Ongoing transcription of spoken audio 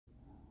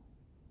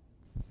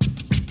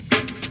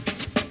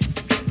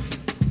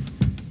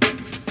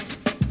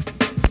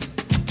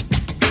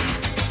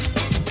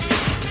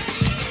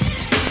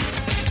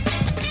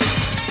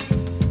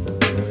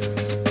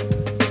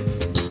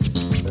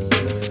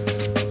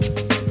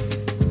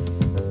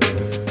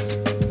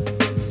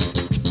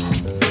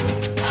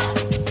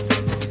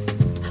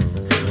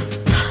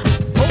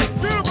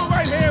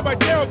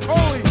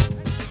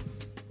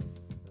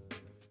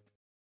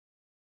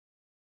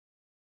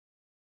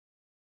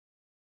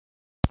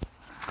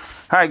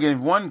Hi again,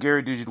 everyone.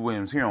 Gary Digital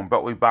Williams here on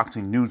Beltway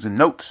Boxing News and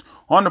Notes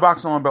on the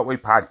Boxing on Beltway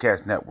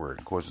Podcast Network.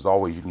 Of course, as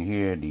always, you can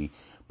hear the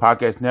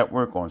podcast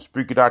network on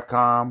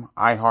Spreaker.com,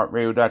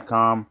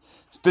 iHeartRadio.com,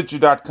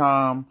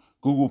 Stitcher.com,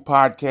 Google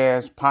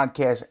Podcasts,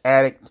 Podcast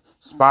Addict,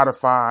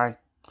 Spotify,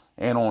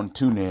 and on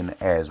TuneIn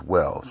as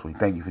well. So we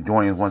thank you for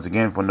joining us once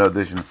again for another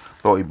edition of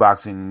Beltway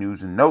Boxing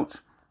News and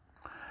Notes.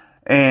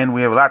 And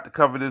we have a lot to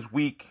cover this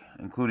week,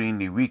 including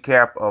the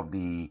recap of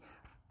the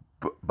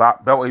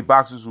Beltway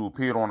Boxers who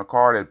appeared on the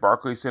card at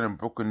Barclays Center in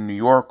Brooklyn, New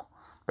York,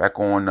 back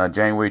on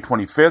January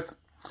 25th,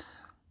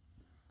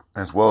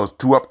 as well as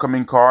two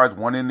upcoming cards,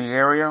 one in the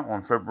area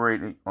on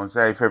Saturday,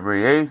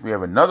 February 8th. We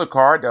have another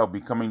card that will be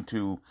coming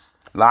to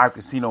Live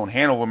Casino in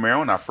Hanover,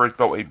 Maryland, our first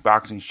Beltway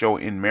Boxing show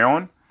in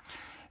Maryland.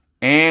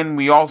 And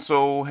we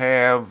also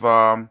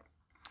have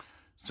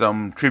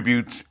some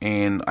tributes,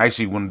 and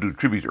actually want to do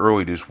tributes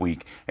early this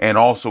week. And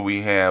also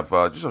we have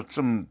just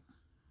some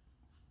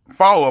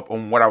follow up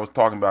on what I was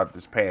talking about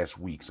this past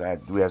week. So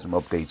we have some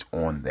updates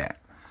on that.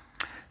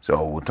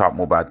 So we'll talk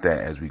more about that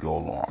as we go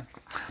along.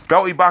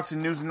 Beltway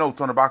Boxing News and Notes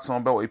on the Boxing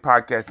on Beltway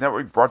Podcast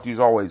Network, brought to you as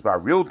always by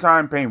Real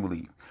Time Pain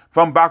Relief.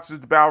 From boxers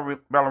to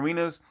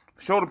ballerinas,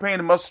 shoulder pain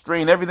and muscle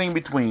strain, everything in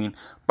between,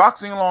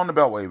 Boxing Along the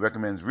Beltway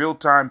recommends Real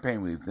Time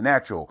Pain Relief, the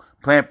natural,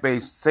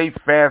 plant-based, safe,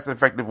 fast, and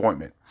effective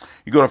ointment.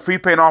 You go to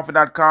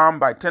freepainoffer.com,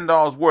 buy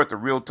 $10 worth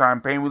of Real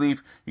Time Pain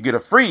Relief. You get a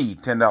free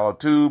 $10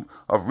 tube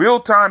of Real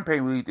Time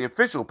Pain Relief, the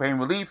official pain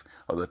relief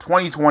of the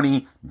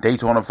 2020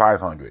 Daytona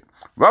 500.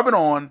 Rub it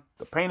on,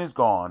 the pain is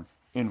gone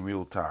in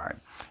real time.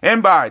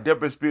 And by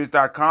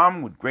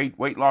DeborahSpears.com with great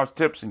weight loss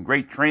tips and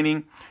great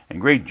training and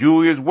great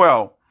jewelry as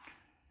well.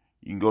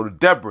 You can go to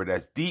Deborah,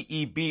 that's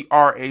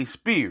Debra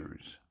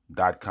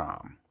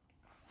Spears.com.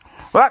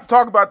 Well, to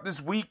talk about this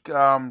week,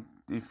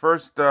 this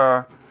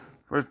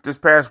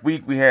past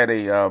week we had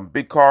a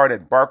big card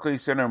at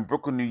Barclays Center in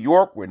Brooklyn, New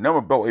York, where a number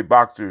of Beltway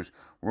boxers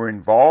were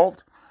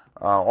involved,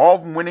 all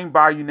of them winning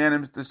by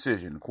unanimous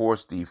decision. Of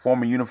course, the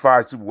former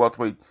unified super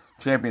welterweight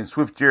champion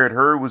Swift Jared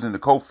Hurd was in the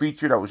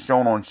co-feature that was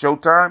shown on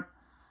Showtime.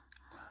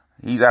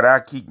 He's out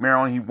of Akik,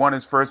 Maryland. He won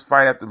his first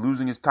fight after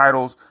losing his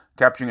titles,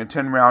 capturing a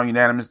 10-round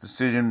unanimous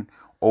decision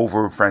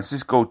over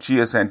Francisco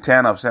Chia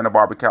Santana of Santa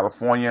Barbara,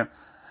 California,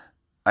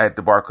 at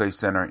the Barclays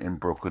Center in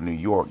Brooklyn, New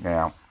York.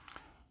 Now,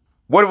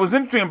 what was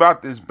interesting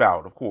about this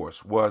bout, of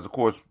course,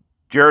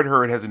 Jared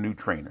Hurd has a new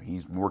trainer.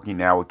 He's working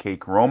now with Kay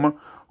Karoma,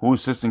 who is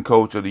assistant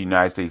coach of the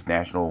United States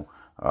national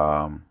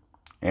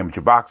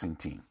amateur boxing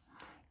team.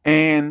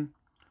 And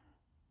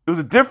it was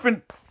a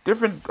different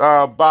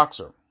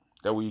boxer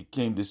that we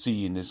came to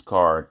see in this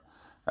card,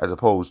 as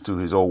opposed to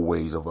his old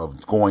ways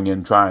of going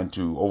in trying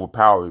to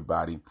overpower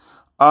everybody.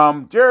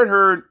 Jared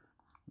Hurd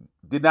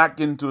did not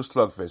get into a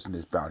slugfest in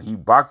this bout. He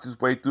boxed his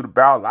way through the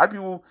bout. A lot of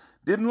people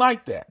didn't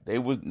like that. They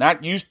were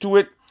not used to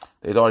it.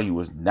 They thought he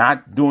was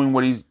not doing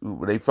what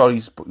they felt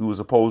he was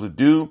supposed to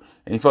do,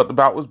 and he felt the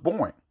bout was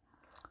boring.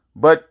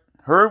 But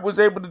Hurd was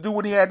able to do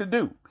what he had to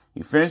do.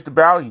 He finished the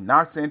bout. He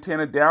knocked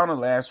Santana down in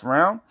the last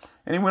round,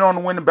 and he went on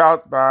to win the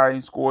bout by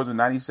scores of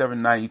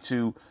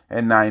 97-92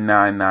 and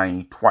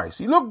 99-90 twice.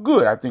 He looked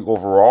good, I think,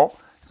 overall.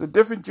 It's a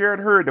different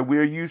Jared Hurd that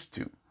we're used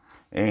to,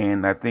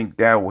 and I think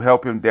that will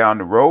help him down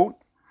the road,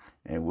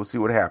 and we'll see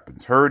what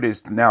happens. Hurd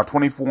is now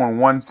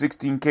 24-1,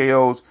 16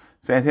 KOs.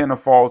 Santana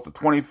falls to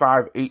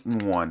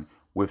 25-8-1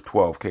 with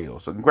 12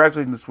 KOs. So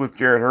congratulations to Swift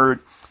Jared Hurd.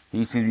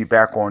 He seems to be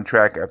back on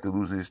track after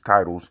losing his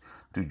titles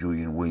to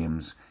Julian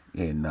Williams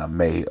in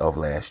May of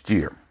last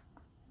year.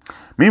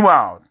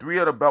 Meanwhile, three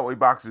other Beltway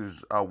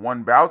boxers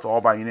won bouts,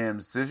 all by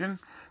unanimous decision.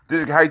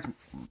 District Heights,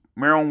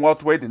 Maryland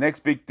welterweight, the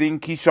next big thing,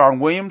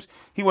 Keyshawn Williams.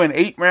 He went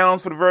 8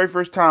 rounds for the very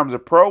first time as a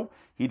pro.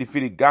 He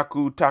defeated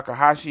Gaku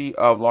Takahashi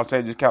of Los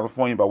Angeles,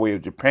 California by way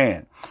of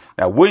Japan.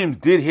 Now, Williams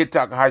did hit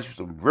Takahashi with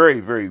some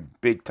very, very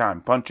big-time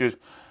punches,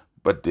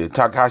 but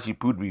Takahashi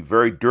proved to be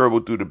very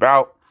durable through the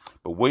bout.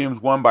 But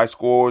Williams won by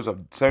scores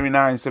of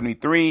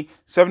 79-73,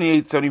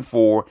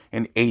 78-74,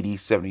 and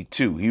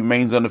 80-72. He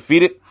remains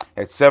undefeated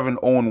at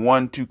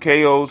 7-0-1, 2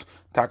 KOs.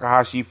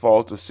 Takahashi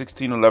falls to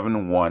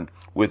 16-11-1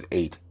 with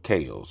 8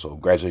 KOs. So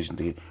congratulations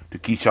to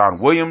Keyshawn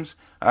Williams,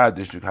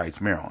 District Heights,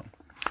 Maryland.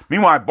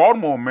 Meanwhile,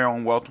 Baltimore,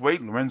 Maryland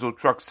welterweight Lorenzo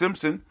Truck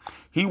Simpson,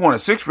 he won a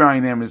 6-round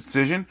unanimous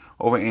decision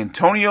over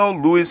Antonio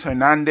Luis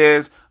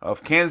Hernandez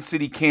of Kansas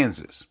City,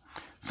 Kansas.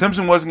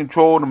 Simpson was in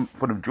control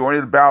for the majority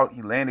of the bout.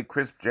 He landed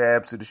crisp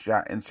jabs to the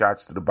shot and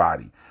shots to the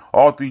body.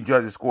 All three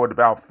judges scored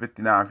about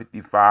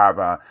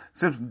 59-55.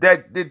 Simpson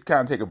did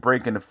kind of take a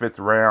break in the 5th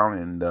round,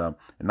 and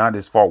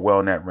Hernandez fought well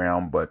in that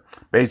round, but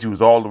basically it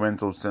was all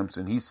Lorenzo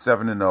Simpson. He's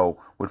 7-0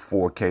 with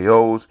 4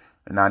 KOs.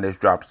 Hernandez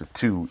drops to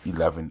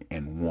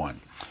 2-11-1.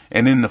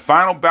 And in the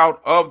final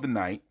bout of the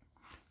night,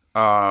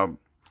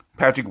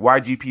 Patrick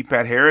YGP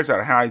Pat Harris out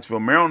of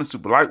Hyattsville, Maryland,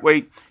 super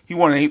lightweight. He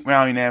won an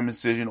 8-round unanimous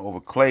decision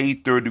over Clay,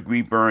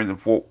 third-degree burns in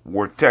Fort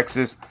Worth,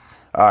 Texas.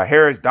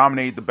 Harris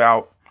dominated the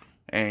bout,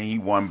 and he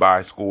won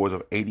by scores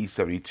of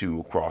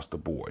 80-72 across the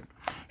board.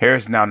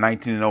 Harris now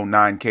 19-0,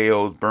 9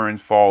 KOs.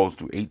 Burns falls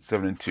to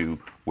 8-7-2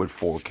 with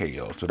 4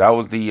 KOs. So that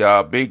was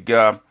the big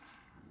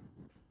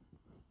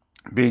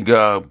big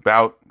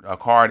bout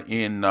card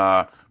in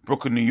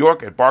Brooklyn, New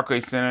York at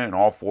Barclays Center, and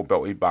all 4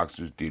 Beltway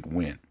boxers did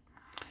win.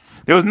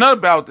 There was another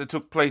bout that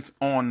took place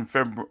on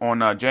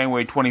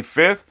January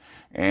 25th,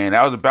 and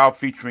that was a bout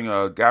featuring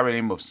a guy by the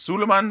name of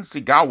Suleiman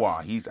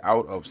Sigawa. He's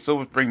out of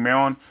Silver Spring,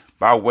 Maryland,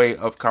 by way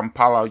of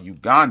Kampala,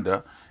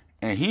 Uganda,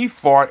 and he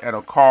fought at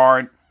a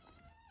card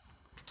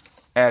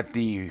at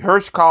the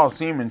Hurd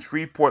Coliseum in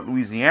Shreveport,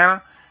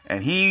 Louisiana,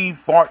 and he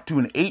fought to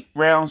an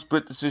 8-round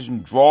split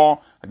decision draw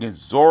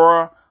against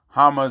Zora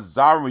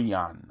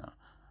Hamazarian,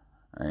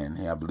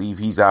 and I believe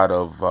he's out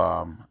of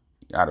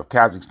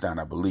Kazakhstan,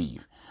 I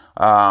believe.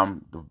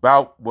 The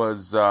bout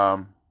was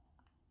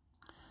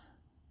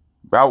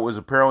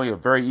apparently a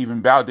very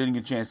even bout. Didn't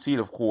get a chance to see it,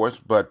 of course,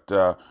 but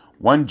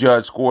one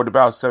judge scored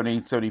about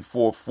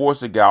 78-74 for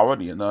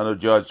Sigawa. Another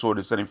judge scored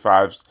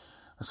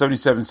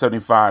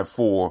 77-75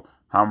 for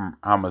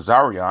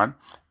Hamazarian.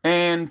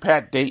 And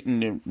Pat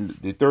Dayton,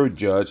 the third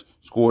judge,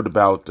 scored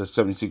about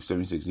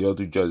 76-76. The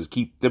other 2 judges,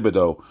 Keith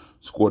Thibodeau,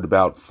 scored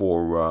about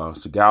for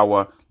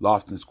Sigawa.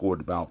 Lofton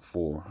scored about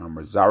for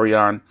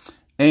Hamazarian.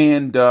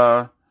 And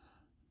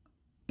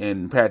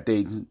Pat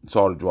Dayton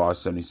saw the draw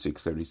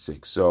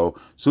 76-76. So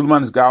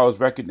Suleiman Sigawa's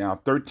record now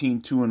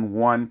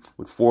 13-2-1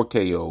 with 4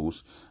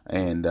 KOs,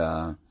 and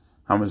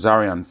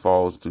Hamazarian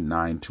falls to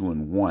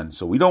 9-2-1.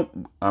 So we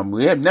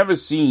have never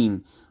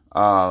seen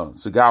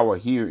Sigawa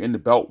here in the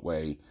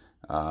Beltway.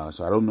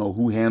 So I don't know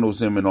who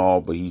handles him and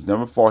all, but he's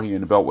never fought here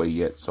in the Beltway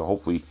yet. So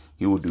hopefully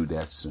he will do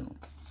that soon.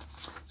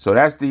 So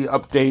that's the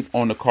update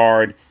on the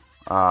cards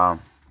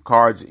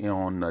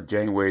on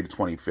January the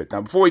 25th.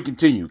 Now, before we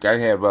continue, I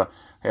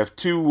have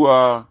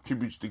 2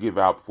 tributes to give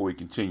out before we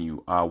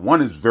continue.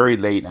 One is very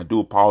late, and I do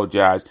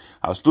apologize.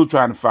 I was still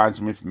trying to find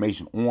some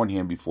information on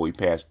him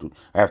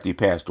after he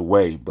passed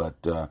away, but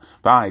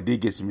finally I did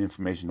get some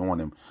information on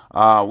him.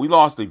 We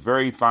lost a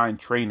very fine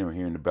trainer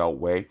here in the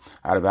Beltway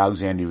out of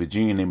Alexandria,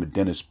 Virginia, named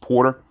Dennis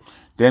Porter.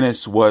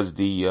 Dennis was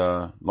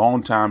the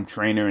longtime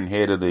trainer and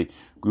head of the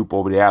group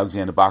over the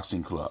Alexander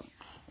Boxing Club.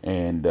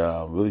 And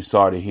really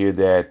sorry to hear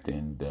that.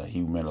 And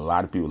he met a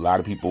lot of people. A lot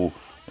of people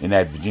in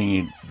that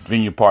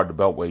Virginia part of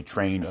the Beltway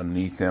trained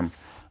underneath him.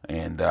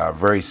 And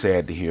very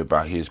sad to hear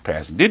about his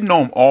passing. Didn't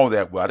know him all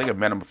that well. I think I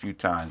met him a few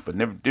times, but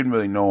didn't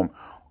really know him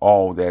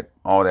all that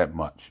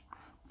much.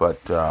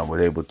 But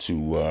was able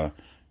to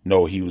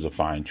know he was a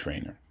fine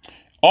trainer.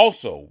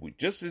 Also,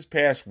 just this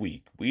past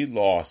week, we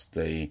lost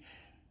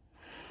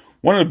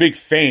one of the big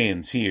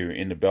fans here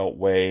in the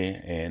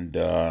Beltway, and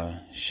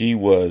she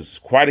was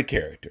quite a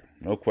character.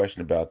 No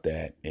question about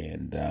that,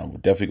 and we're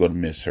definitely going to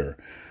miss her.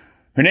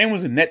 Her name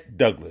was Annette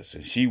Douglas,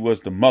 and she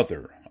was the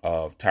mother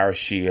of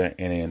Tarashia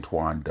and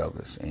Antoine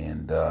Douglas,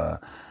 and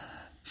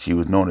she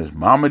was known as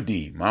Mama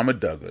D, Mama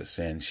Douglas,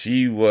 and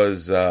she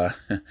was,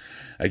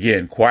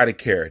 again, quite a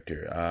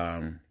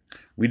character.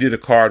 We did a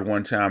card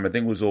one time, I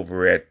think it was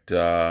over at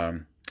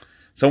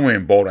somewhere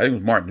in Boulder. I think it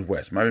was Martin's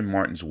West, might have been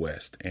Martin's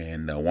West,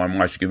 and one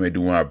March getting ready to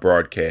do our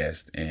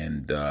broadcast,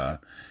 and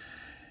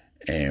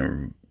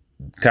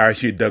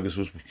Tarashia Douglas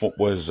was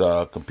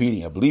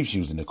competing. I believe she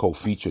was in the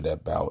co-feature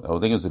that bout. I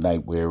think it was the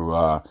night where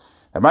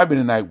it might have been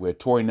the night where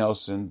Tori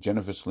Nelson,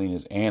 Jennifer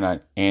Salinas, and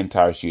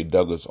Tarashia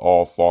Douglas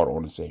all fought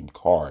on the same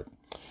card.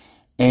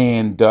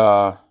 And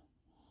when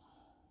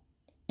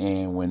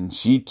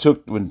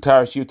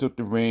Tarashia took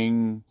the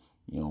ring,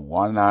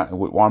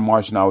 Juan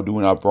Marsh and I were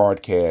doing our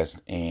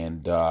broadcast,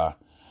 and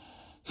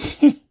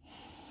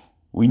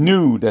we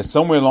knew that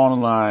somewhere along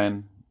the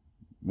line,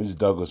 Mrs.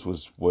 Douglas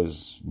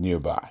was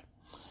nearby.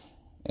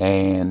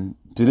 And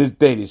to this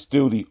day, it's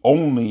still the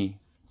only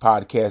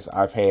podcast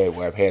I've had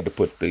where I've had to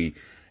put the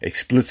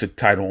explicit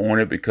title on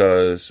it,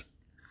 because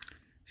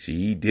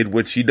she did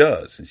what she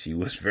does, and she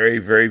was very,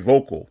 very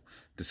vocal,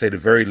 to say the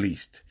very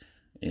least,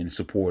 in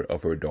support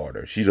of her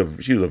daughter. She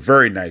was a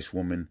very nice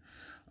woman.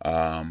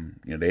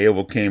 They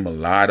overcame a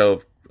lot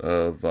of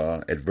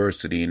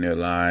adversity in their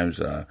lives.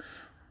 I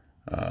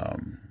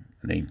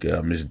think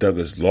Ms.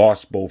 Douglas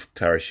lost both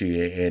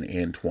Tarashia and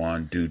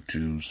Antoine due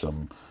to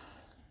some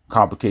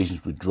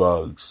complications with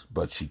drugs,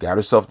 but she got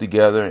herself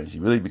together, and she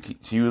really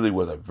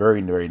was a very,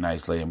 very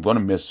nice lady. I'm going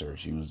to miss her.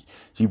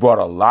 She brought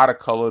a lot of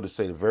color, to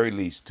say the very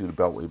least, to the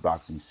Beltway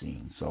boxing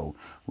scene. So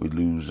we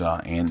lose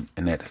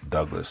Annette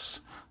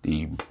Douglas,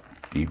 the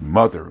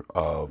mother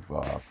of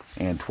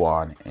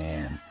Antoine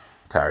and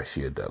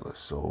Tarashia Douglas.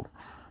 So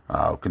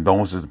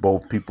condolences to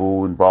both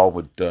people involved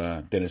with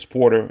Dennis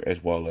Porter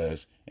as well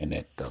as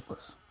Annette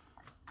Douglas.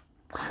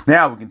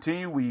 Now we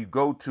continue. We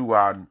go to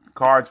our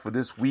cards for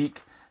this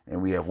week.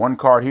 And we have one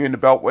card here in the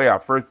Beltway, our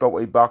first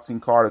Beltway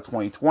boxing card of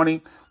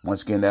 2020.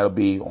 Once again, that'll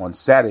be on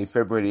Saturday,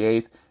 February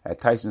 8th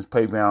at Tyson's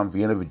Playground,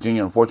 Vienna,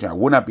 Virginia. Unfortunately, I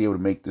will not be able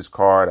to make this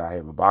card. I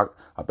have a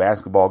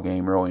basketball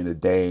game early in the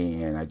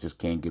day, and I just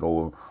can't get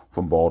over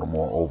from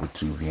Baltimore over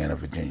to Vienna,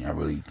 Virginia. I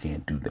really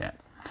can't do that.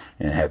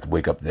 And I have to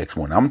wake up the next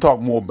morning. I'm going to talk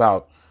more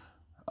about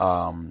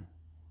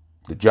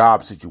the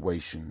job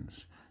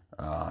situations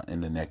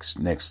in the next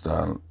in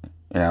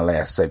our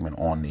last segment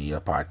on the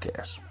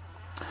podcast.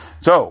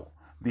 So,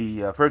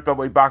 The first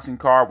Beltway boxing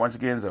card, once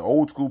again, is an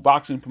old school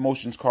boxing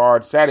promotions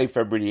card, Saturday,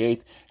 February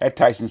 8th at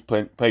Tyson's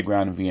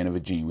Playground in Vienna,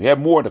 Virginia. We have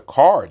more of the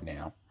card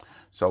now,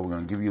 so we're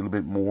going to give you a little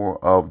bit more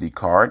of the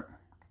card.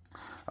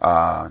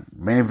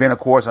 Main event, of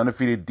course,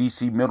 undefeated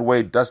DC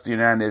middleweight Dusty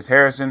Hernandez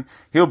Harrison.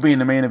 He'll be in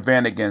the main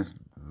event against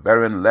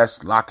veteran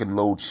Les Lock and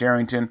Load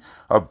Sherrington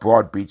of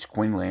Broadbeach,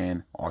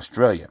 Queensland,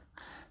 Australia.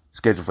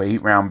 Scheduled for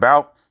 8-round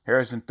bout.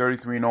 Harrison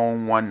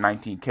 33-0-1,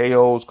 19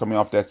 KOs, coming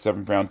off that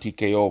 7th-round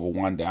TKO over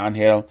Juan de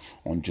Angel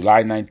on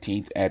July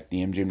 19th at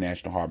the MGM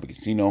National Harbor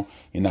Casino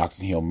in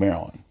Oxon Hill,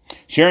 Maryland.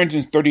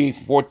 Sherrington's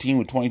 38-14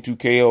 with 22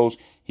 KOs.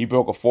 He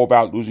broke a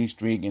 4-bout losing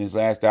streak in his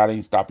last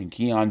outing, stopping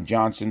Keon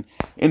Johnson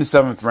in the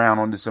 7th round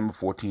on December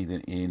 14th in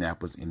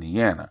Indianapolis,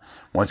 Indiana.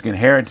 Once again,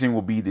 Harrison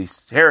will be the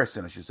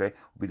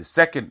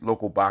second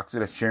local boxer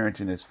that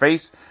Sherrington has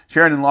faced.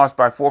 Sherrington lost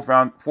by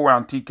 4-round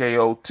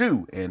TKO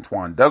to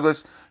Antoine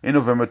Douglas in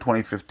November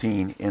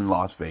 2015 in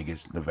Las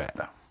Vegas,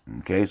 Nevada.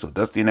 Okay, so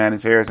Dusty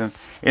Hernandez Harrison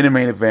in the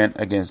main event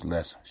against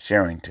Les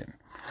Sherrington.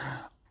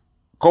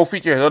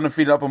 Co-feature has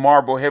undefeated Upper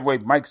Marlboro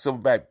heavyweight Mike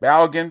Silverback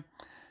Balligan.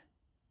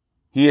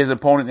 He is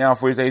opponent now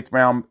for his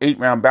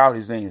 8-round bout.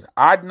 His name is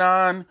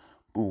Adnan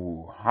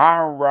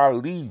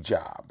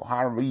Buharalija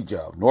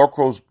of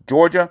Norcross,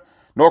 Georgia,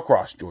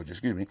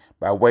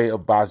 by way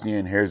of Bosnia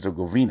and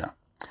Herzegovina.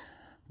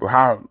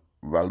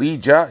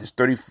 Buharalija is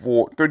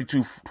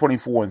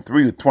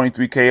 32-24-3 with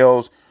 23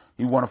 KOs.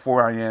 He won a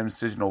 4-round unanimous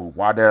decision over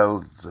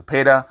Wadel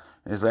Zepeda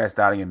in his last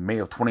outing in May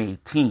of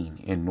 2018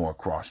 in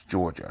Norcross,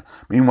 Georgia.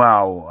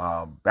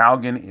 Meanwhile,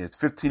 Balgan is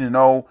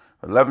 15-0,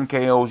 11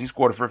 KOs. He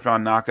scored a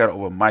first-round knockout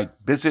over Mike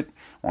Bissett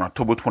on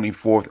October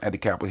 24th at the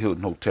Capitol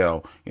Hilton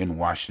Hotel in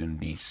Washington,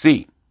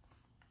 D.C.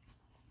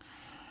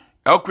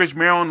 Elkridge,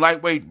 Maryland,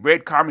 lightweight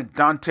red carpet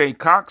Dante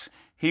Cox.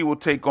 He will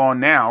take on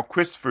now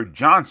Christopher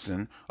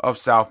Johnson of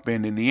South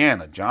Bend,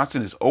 Indiana.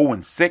 Johnson is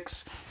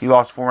 0-6. He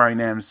lost 4-round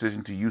unanimous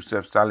decision to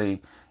Yusef Saleh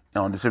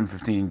on December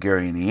 15 in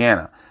Gary,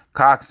 Indiana.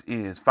 Cox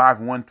is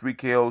 5-1, 3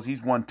 KOs.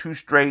 He's won 2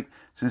 straight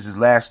since his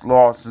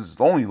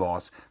only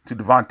loss to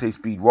Devontae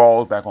Speed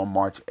Rawls back on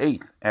March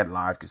 8th at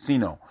Live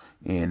Casino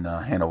in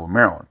Hanover,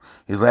 Maryland.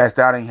 His last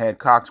outing had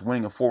Cox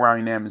winning a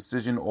 4-round unanimous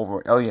decision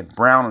over Elliott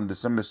Brown on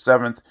December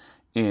 7th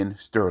in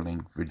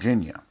Sterling,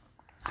 Virginia.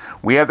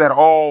 We have that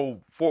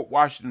all Fort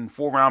Washington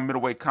 4-round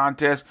middleweight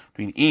contest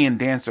between Ian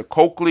Dancer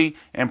Coakley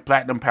and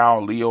Platinum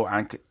Power Leo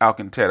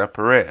Alcantara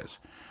Perez.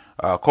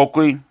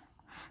 Coakley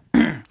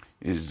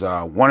is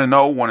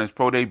 1-0, won his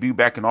pro debut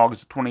back in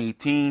August of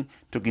 2018,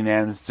 took a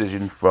unanimous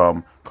decision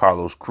from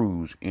Carlos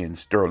Cruz in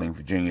Sterling,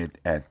 Virginia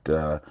at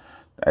the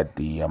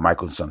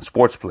Michael & Son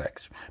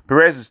Sportsplex.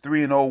 Perez is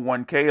 3-0,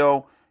 1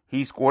 KO.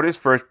 He scored his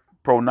first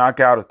pro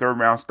knockout, a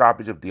 3rd-round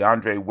stoppage of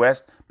DeAndre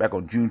West back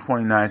on June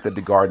 29th at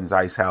the Gardens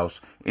Ice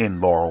House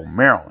in Laurel,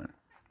 Maryland.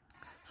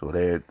 So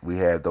there we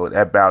have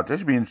that bout. That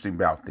should be an interesting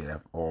bout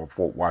there, or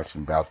Fort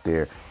Washington bout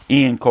there.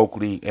 Ian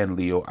Coakley and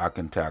Leo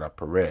Alcantara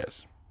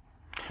Perez.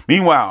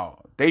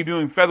 Meanwhile,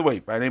 debuting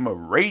featherweight by the name of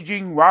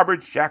Raging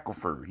Robert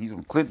Shackelford. He's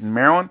from Clinton,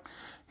 Maryland.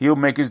 He'll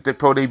make his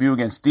pro debut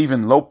against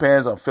Stephen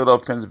Lopez of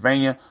Philadelphia,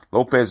 Pennsylvania.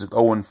 Lopez is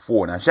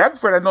 0-4. Now,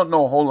 Shackelford, I don't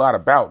know a whole lot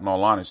about, in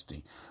all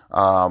honesty.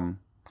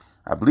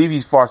 I believe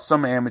he's fought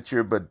some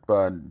amateur, but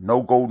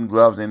no golden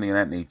gloves, anything of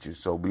that nature.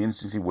 So it'll be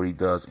interesting to see what he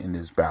does in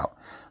this bout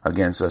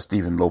against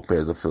Stephen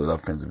Lopez of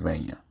Philadelphia,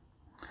 Pennsylvania.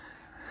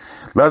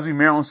 Leslie,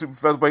 Maryland super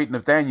featherweight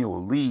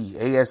Nathaniel Lee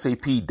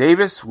ASAP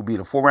Davis will be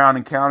the 4-round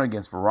encounter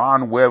against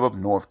Veron Webb of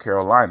North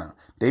Carolina.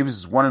 Davis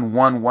is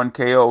 1-1, 1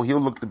 KO. He'll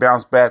look to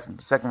bounce back from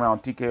the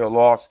 2nd-round TKO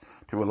loss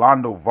to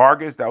Rolando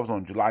Vargas. That was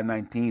on July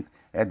 19th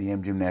at the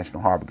MGM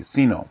National Harbor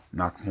Casino,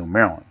 Knox Hill,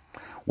 Maryland.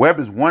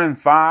 Webb is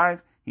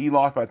 1-5. He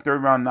lost by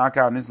 3rd-round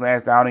knockout in his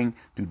last outing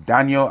to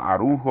Daniel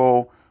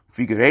Arujo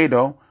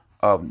Figueiredo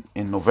on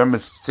November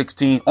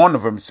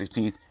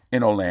 16th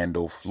in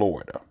Orlando,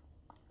 Florida.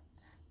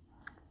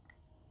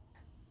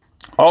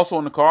 Also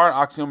on the card,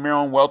 Oxhill,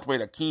 Maryland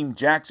welterweight Akeem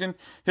Jackson.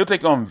 He'll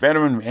take on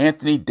veteran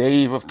Anthony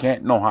Dave of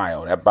Canton,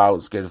 Ohio. That bout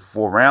is scheduled for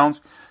 4 rounds.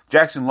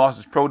 Jackson lost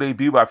his pro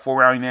debut by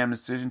 4-round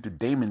unanimous decision to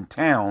Damon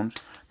Towns.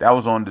 That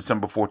was on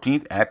December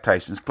 14th at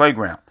Tyson's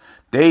Playground.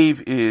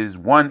 Dave is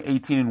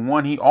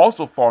 1-18-1. He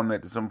also fought in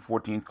that December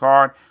 14th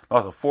card.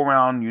 Lost a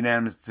 4-round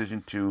unanimous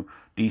decision to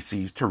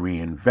DC's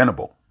Tarian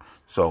Venable.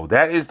 So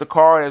that is the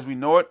card as we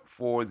know it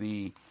for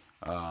the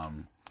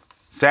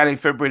Saturday,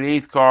 February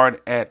 8th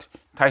card at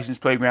Tyson's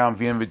Playground,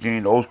 Vienna,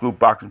 Virginia, the Old School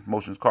Boxing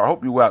Promotions card. I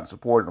hope you go out and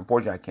support it.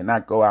 Unfortunately, I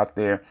cannot go out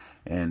there,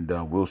 and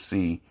we'll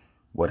see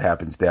what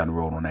happens down the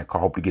road on that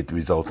card. Hope to get the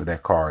results of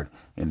that card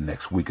in the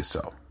next week or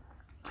so.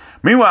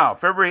 Meanwhile,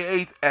 February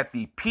 8th at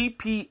the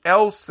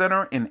PPL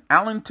Center in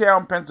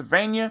Allentown,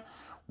 Pennsylvania,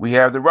 we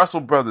have the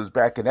Russell brothers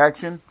back in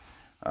action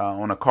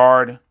on a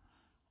card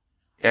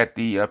at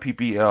the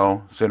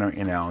PPL Center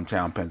in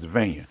Allentown,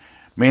 Pennsylvania.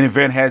 Main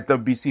event has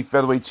WBC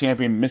featherweight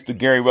champion Mr.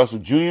 Gary Russell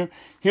Jr.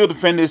 He'll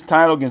defend his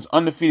title against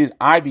undefeated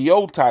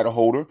IBO title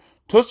holder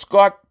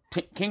Tuscott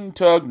King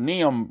Tug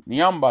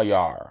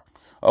Niambayar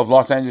of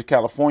Los Angeles,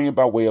 California,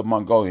 by way of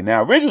Mongolia.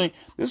 Now, originally,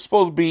 this is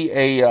supposed to be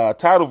a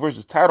title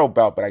versus title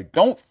bout, but I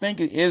don't think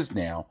it is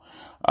now.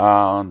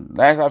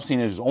 Last I've seen,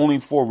 there's only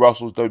 4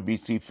 Russell's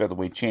WBC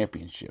Featherweight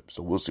Championship,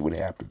 so we'll see what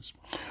happens.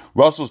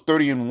 Russell's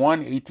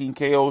 30-1, 18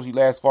 KOs. He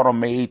last fought on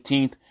May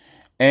 18th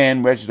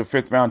and registered a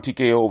 5th-round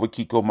TKO over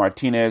Kiko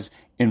Martinez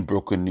in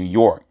Brooklyn, New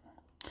York.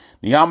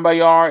 Niam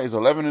Bayar is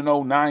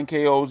 11-0, 9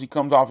 KOs. He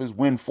comes off his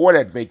win for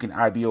that vacant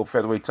IBO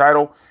featherweight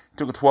title.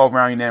 Took a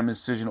 12-round unanimous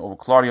decision over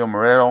Claudio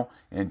Moreno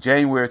in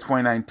January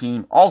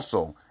 2019,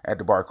 also at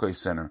the Barclays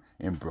Center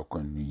in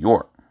Brooklyn, New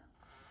York.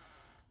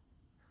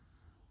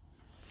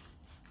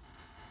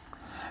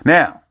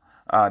 Now,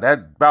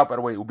 that bout, by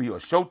the way, will be a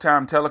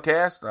Showtime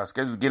telecast,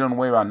 scheduled to get on the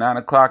way around 9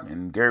 o'clock,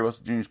 and Gary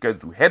Russell Jr.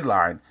 scheduled to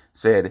headline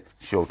said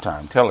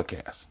Showtime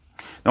telecast.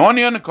 Now, on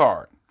the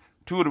undercard,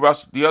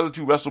 the other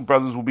two Russell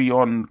brothers will be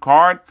on the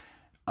card.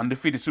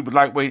 Undefeated super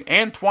lightweight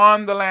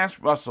Antoine the Last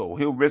Russell.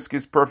 He'll risk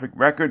his perfect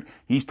record.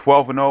 He's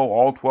 12-0.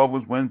 All 12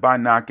 was wins by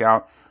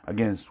knockout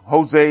against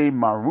Jose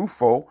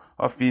Marufo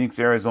of Phoenix,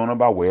 Arizona,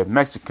 by way of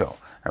Mexico.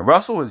 And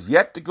Russell has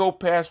yet to go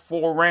past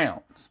 4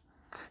 rounds.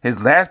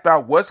 His last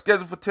bout was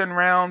scheduled for 10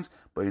 rounds,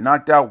 but he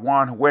knocked out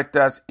Juan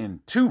Huertas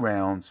in 2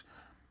 rounds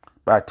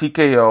by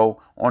TKO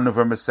on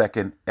November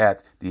 2nd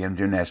at the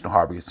MGM National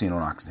Harbor Casino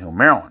in Oxon Hill,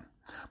 Maryland.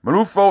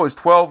 Marufo is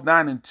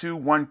 12-9-2,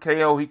 1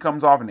 KO. He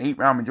comes off an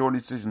 8-round majority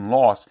decision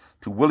loss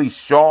to Willie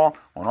Shaw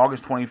on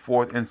August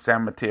 24th in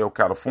San Mateo,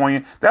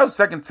 California. That was the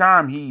second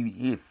time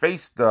he had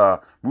faced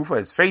Marufo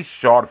has faced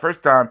Shaw. The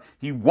first time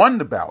he won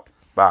the bout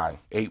by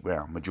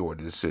 8-round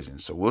majority decision.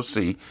 So we'll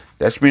see.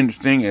 That should be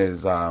interesting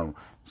as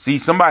see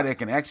somebody that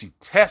can actually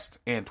test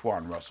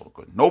Antoine Russell,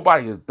 because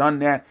nobody has done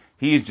that.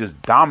 He has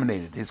just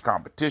dominated his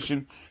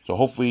competition. So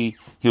hopefully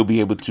he'll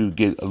be able to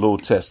get a little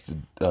test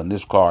on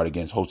this card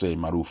against Jose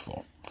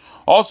Marufo.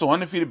 Also,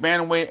 undefeated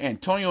bantamweight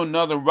Antonio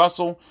Another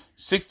Russell,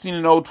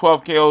 16-0,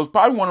 12 KOs,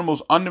 probably one of the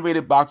most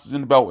underrated boxers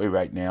in the Beltway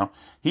right now.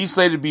 He's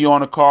slated to be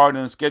on a card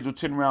in a scheduled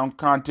 10-round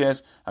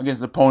contest against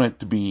an opponent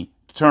to be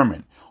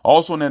determined.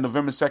 Also, in that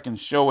November 2nd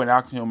show in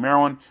Oxon Hill,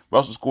 Maryland,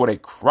 Russell scored a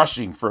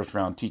crushing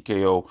first-round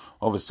TKO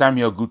over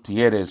Samuel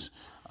Gutierrez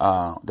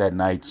that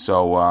night.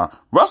 So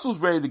Russell's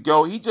ready to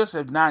go. He just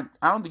have not,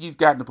 I don't think he's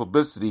gotten the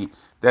publicity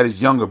that his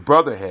younger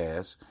brother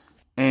has.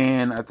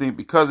 And I think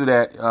because of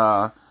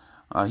that,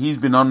 he's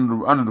been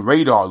under the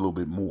radar a little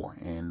bit more,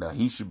 and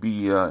he should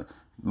be a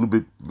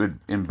little bit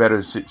in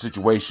better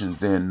situations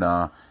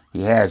than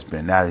he has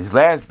been. Now, his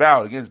last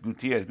bout against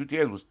Gutierrez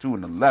was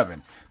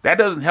 2-11. That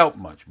doesn't help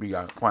much, to be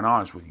quite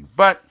honest with you.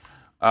 But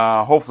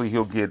hopefully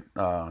he'll get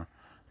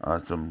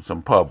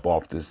some pub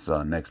off this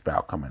next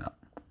bout coming up.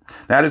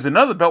 Now, there's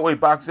another Beltway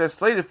boxer that's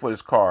slated for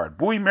this card.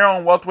 Bowie,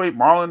 Maryland welterweight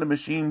Marlon the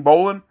Machine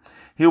Boland.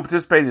 He'll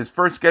participate in his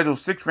first scheduled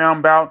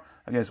 6-round bout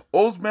against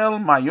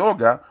Osmel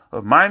Mayorga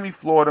of Miami,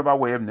 Florida, by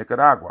way of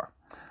Nicaragua.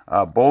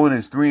 Boland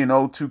is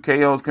 3-0, 2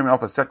 KOs, coming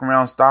off a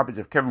second-round stoppage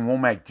of Kevin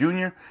Womack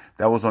Jr.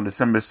 That was on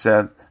December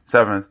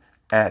 7th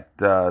at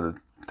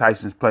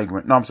Tyson's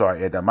Playground. No, I'm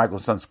sorry, at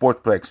Michael's Son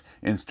Sportsplex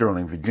in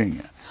Sterling,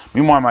 Virginia.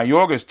 Meanwhile,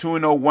 Mayorga is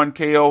 2-0, 1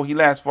 KO. He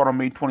last fought on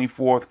May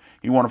 24th.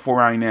 He won a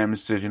 4-round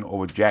unanimous decision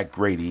over Jack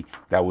Grady.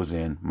 That was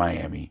in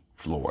Miami,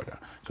 Florida.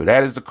 So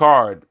that is the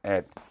card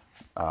at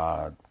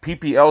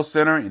PPL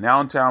Center in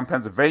Allentown,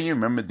 Pennsylvania.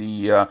 Remember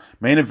the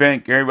main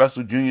event, Gary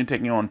Russell Jr.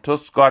 taking on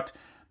Tuscot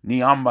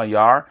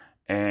Niambayar,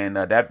 and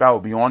that bout will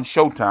be on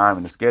Showtime,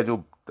 and the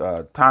scheduled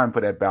time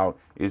for that bout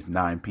is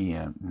 9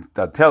 p.m.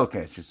 The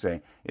telecast, should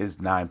say, is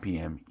 9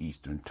 p.m.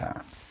 Eastern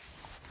Time.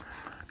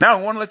 Now,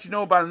 I want to let you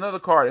know about another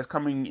card that's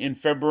coming in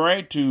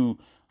February to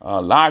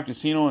Live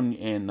Casino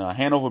in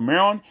Hanover,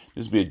 Maryland.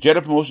 This will be a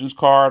Jetta Promotions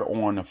card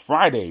on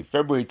Friday,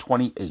 February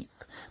 28th.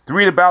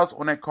 3 of the bouts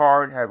on that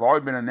card have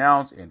already been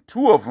announced, and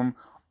 2 of them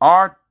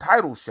are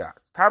title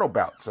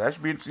bouts. So that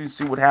should be interesting to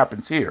see what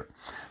happens here.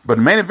 But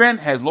the main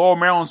event has Lower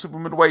Maryland super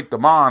middleweight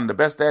Damon, the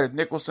best at it,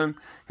 Nicholson.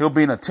 He'll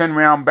be in a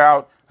 10-round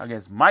bout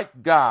against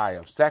Mike Guy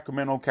of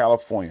Sacramento,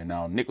 California.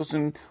 Now,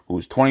 Nicholson, who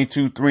is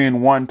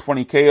 22-3-1,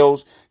 20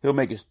 KOs, he'll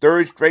make his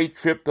 3rd straight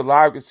trip to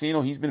Live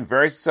Casino. He's been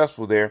very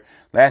successful there.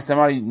 Last time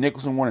out,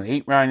 Nicholson won an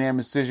 8-round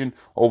unanimous decision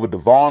over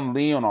Devon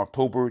Lee on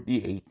October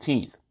the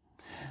 18th.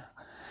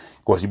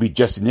 Of course, he beat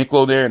Jesse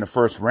Niccolo there in the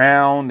first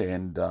round,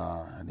 and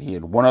he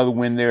had one other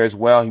win there as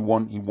well. He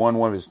won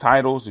one of his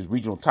titles, his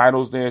regional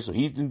titles there, so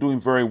he's been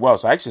doing very well.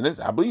 So actually,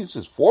 I believe this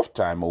is fourth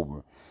time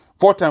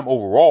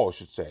overall, I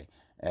should say,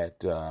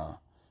 at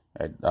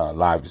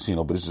Live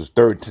Casino, but this is his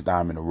 3rd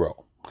time in a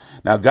row.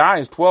 Now, Guy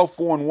is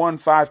 12-4-1,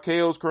 5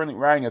 KOs, currently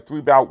riding a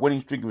 3-bout winning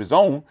streak of his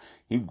own.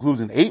 He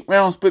includes an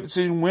 8-round split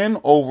decision win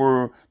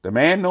over the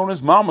man known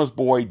as Mama's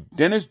Boy,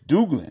 Dennis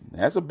Duglin.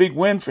 That's a big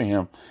win for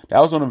him. That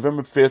was on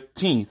November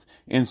 15th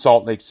in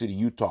Salt Lake City,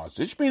 Utah.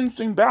 So this should be an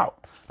interesting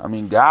bout. I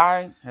mean,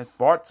 Guy has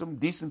fought some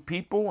decent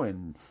people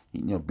and,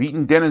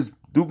 beaten Dennis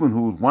Duglin,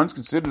 who was once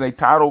considered a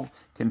title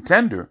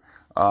contender.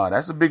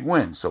 That's a big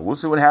win. So we'll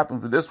see what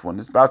happens with this one.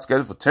 This bout's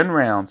scheduled for 10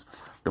 rounds.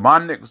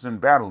 Damon Nicholson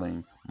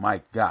battling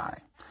Mike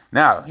Guy.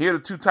 Now, here are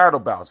the 2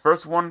 title bouts.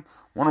 First one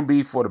One will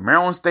be for the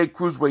Maryland State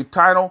Cruiserweight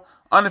title.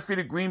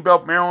 Undefeated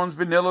Greenbelt Maryland's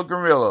Vanilla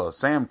Gorilla,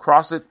 Sam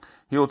Crossett.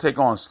 He'll take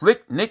on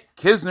Slick Nick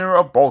Kisner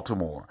of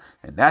Baltimore.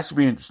 And that should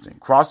be interesting.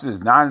 Crossett is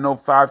 9-0,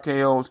 5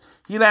 KOs.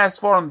 He last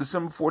fought on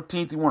December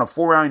 14th. He won a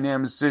 4-round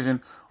unanimous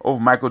decision over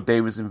Michael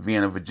Davis in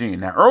Vienna, Virginia.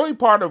 Now, early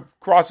part of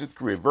Crossett's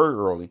career, very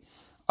early,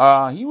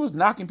 he was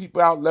knocking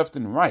people out left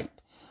and right.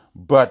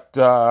 But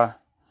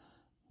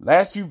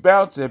last few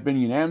bouts have been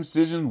unanimous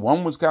decisions.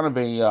 One was kind of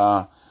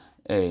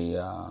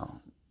a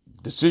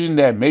decision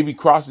that maybe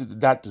Crossett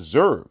did not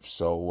deserve.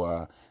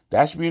 So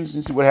that should be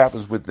interesting to see what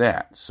happens with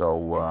that.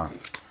 So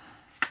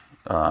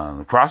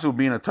Crossett will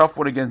be in a tough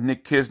one against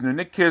Nick Kisner.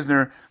 Nick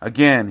Kisner,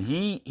 again,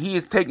 he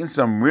is taking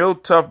some real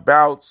tough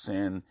bouts,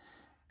 and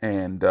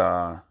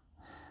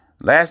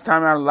last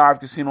time out of Live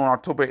Casino on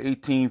October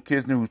 18th,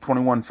 Kisner, who's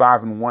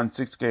 21-5-1,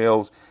 6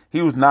 KOs,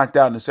 he was knocked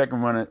out in the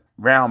second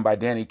round by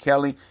Danny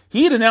Kelly.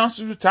 He had announced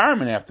his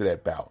retirement after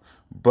that bout,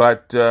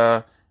 but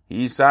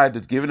he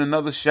decided to give it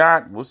another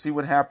shot. We'll see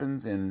what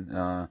happens,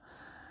 and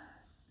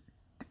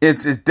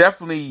it's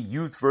definitely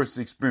youth versus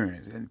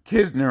experience. And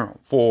Kisner,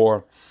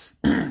 for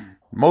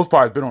most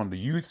part, has been on the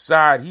youth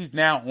side. He's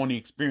now on the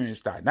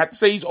experienced side. Not to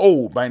say he's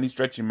old by any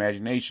stretch of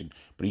imagination,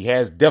 but he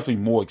has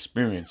definitely more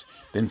experience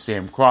than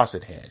Sam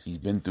Crossett has. He's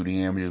been through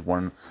the amateurs,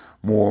 one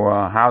more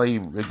highly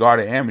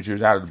regarded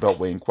amateurs out of the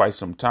Beltway in quite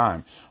some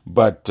time.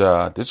 But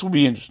this will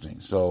be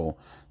interesting. So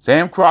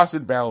Sam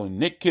Crossett battling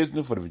Nick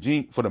Kisner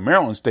for the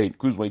Maryland State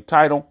Cruiserweight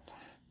title.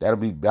 That'll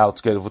be bout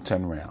scheduled for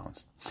 10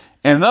 rounds.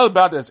 And another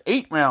bout that's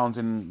 8 rounds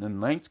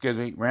in length,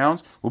 scheduled 8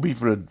 rounds, will be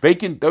for the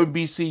vacant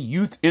WBC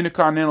Youth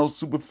Intercontinental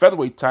Super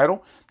Featherweight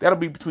title. That'll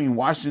be between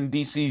Washington,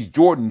 D.C.'s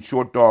Jordan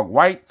Short Dog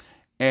White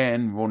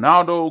and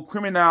Ronaldo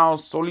Criminal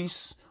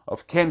Solis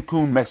of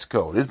Cancun,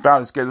 Mexico. This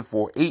bout is scheduled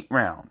for 8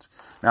 rounds.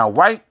 Now,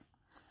 White,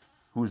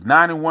 who's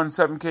 9-1,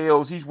 7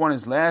 KOs, he's won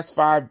his last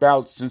 5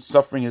 bouts since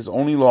suffering his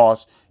only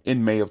loss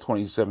in May of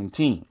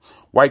 2017.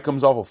 White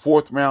comes off a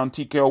 4th round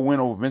TKO win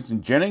over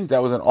Vincent Jennings.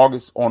 That was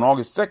on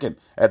August 2nd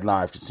at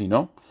Live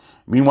Casino.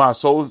 Meanwhile,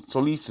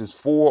 Solis is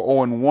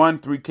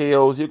 4-0-1, 3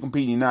 KOs. He'll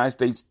compete in the United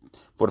States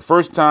for the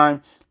first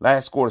time.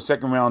 Last scored a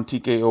 2nd round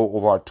TKO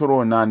over Arturo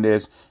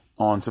Hernandez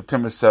on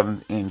September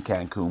 7th in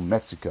Cancun,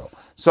 Mexico.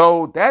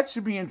 So that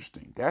should be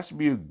interesting. That should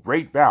be a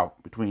great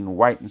bout between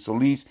White and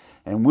Solis.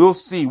 And we'll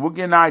see. We'll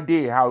get an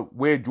idea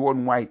where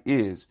Jordan White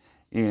is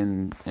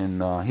in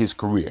his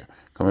career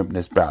coming up in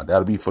this bout.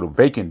 That'll be for the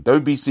vacant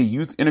WBC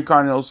Youth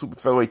Intercontinental Super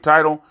Featherweight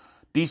title.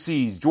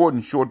 DC's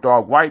Jordan Short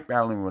Dog White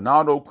battling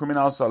Ronaldo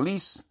Criminal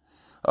Solis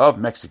of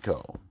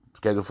Mexico.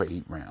 Scheduled for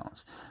 8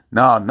 rounds.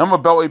 Now, a number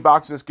of Beltway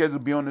boxers are scheduled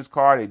to be on this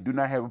card. They do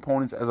not have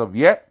opponents as of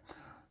yet.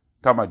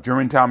 Talking about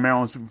Germantown,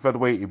 Maryland Super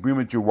Featherweight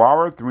Ibrahima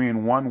Jawara,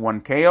 3-1,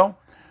 1 KO.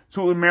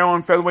 Suitland,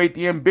 Maryland Featherweight,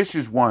 the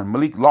ambitious one,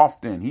 Malik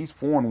Lofton. He's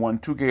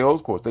 4-1, 2 KOs.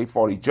 Of course, they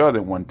fought each other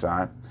at one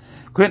time.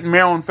 Clinton,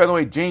 Maryland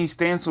Featherweight, James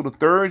Stansel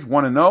III,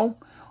 1-0.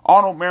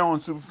 Arnold,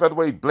 Maryland Super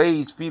Featherweight,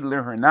 Blaze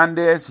Fiedler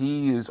Hernandez.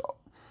 He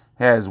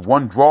has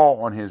 1 draw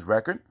on his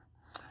record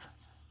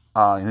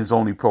in his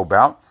only pro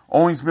bout.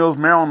 Owings Mills,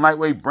 Maryland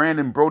Lightweight,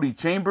 Brandon Brody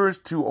Chambers,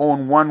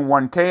 2-1,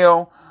 1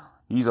 KO.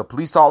 He's a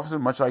police officer,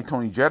 much like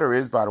Tony Jeter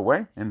is, by the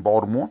way, in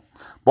Baltimore.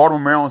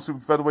 Baltimore, Maryland Super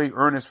Featherweight,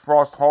 Ernest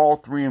Frost Hall,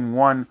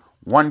 3-1,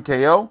 1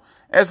 KO.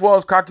 As well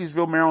as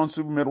Cockeysville, Maryland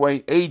Super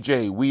Middleweight,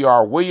 AJ We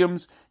Are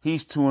Williams.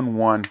 He's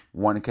 2-1,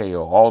 1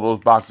 KO. All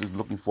those boxers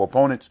looking for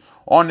opponents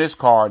on this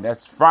card.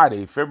 That's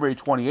Friday, February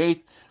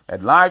 28th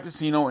at Live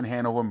Casino in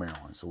Hanover,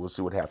 Maryland. So we'll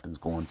see what happens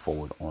going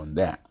forward on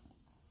that.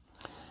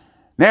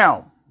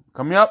 Now,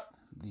 coming up,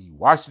 the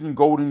Washington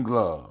Golden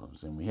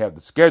Gloves. And we have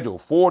the schedule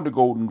for the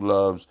Golden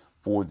Gloves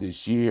for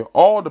this year.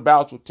 All the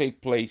bouts will take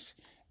place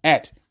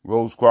at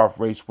Rosecroft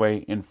Raceway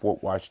in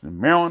Fort Washington,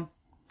 Maryland.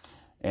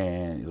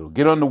 And it'll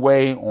get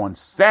underway on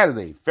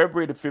Saturday,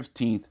 February the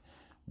 15th,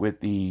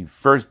 with the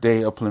first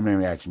day of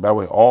preliminary action. By the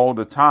way, all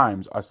the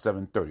times are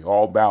 7:30.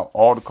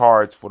 All the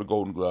cards for the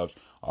Golden Gloves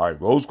are at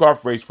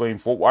Rosecroft Raceway in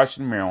Fort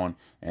Washington, Maryland,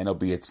 and it'll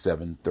be at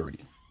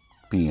 7:30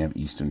 p.m.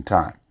 Eastern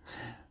Time.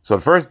 So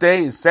the first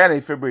day is Saturday,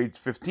 February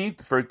 15th,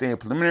 the first day of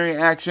preliminary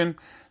action.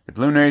 The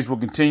preliminaries will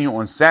continue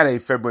on Saturday,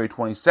 February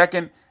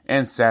 22nd,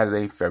 and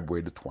Saturday,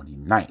 February the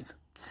 29th.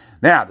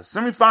 Now, the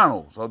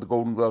semifinals of the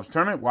Golden Gloves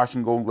Tournament,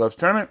 Washington Golden Gloves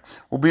Tournament,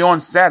 will be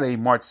on Saturday,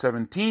 March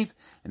 17th,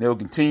 and they will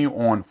continue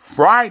on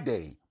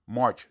Friday,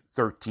 March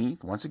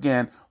 13th. Once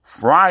again,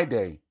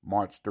 Friday,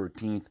 March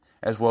 13th,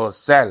 as well as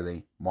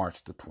Saturday,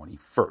 March the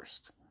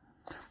 21st.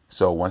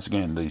 So, once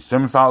again, the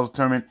semifinals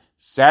tournament,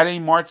 Saturday,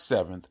 March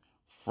 7th,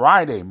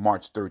 Friday,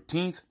 March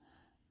 13th,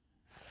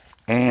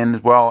 and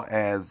as well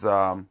as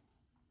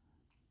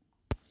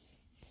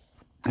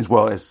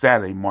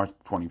Saturday, March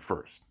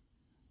 21st.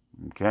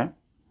 Okay?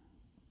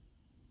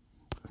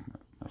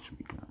 That should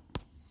be good.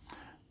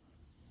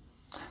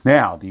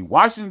 Now, the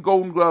Washington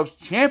Golden Gloves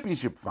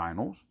Championship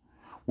Finals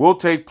will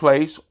take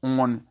place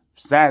on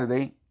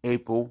Saturday,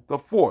 April the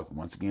 4th.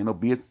 Once again, it'll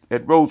be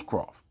at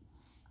Rosecroft.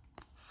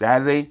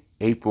 Saturday,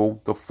 April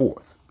the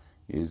 4th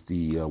is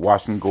the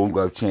Washington Golden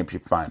Glove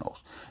Championship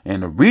Finals.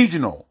 And the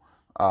regional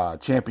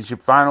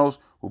championship finals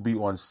will be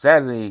on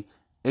Saturday,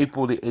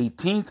 April the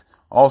 18th,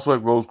 also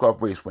at Rose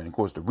Club Raceway. And of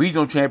course, the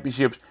regional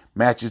championships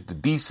matches the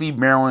D.C.,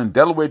 Maryland, and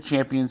Delaware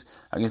champions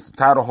against the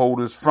title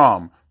holders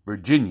from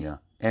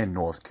Virginia and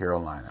North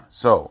Carolina.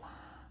 So,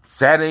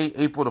 Saturday,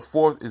 April the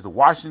 4th is the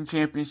Washington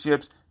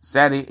Championships.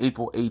 Saturday,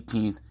 April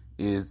 18th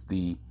is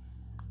the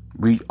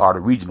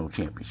regional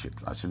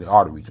championships. I should say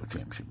are the regional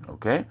championships,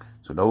 okay?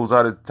 So those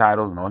are the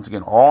titles. And once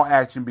again, all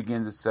action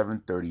begins at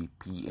 7:30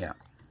 p.m.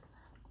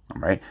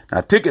 All right.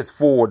 Now, tickets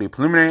for the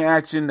preliminary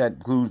action, that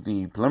includes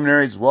the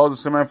preliminaries as well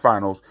as the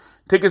semifinals.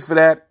 Tickets for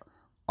that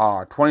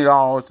are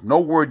 $20. No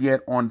word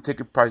yet on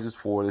ticket prices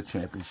for the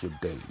championship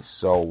days.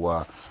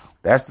 So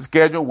that's the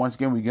schedule. Once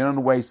again, we get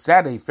underway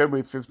Saturday,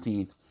 February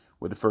 15th,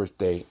 with the first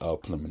day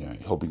of preliminary.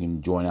 Hope you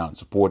can join out and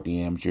support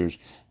the amateurs.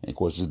 And of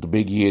course, this is the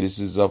big year. This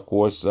is, of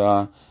course,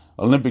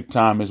 Olympic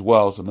time as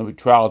well. So Olympic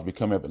trials will be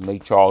coming up in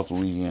Lake Charles,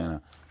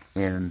 Louisiana,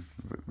 in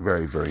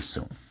very, very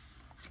soon.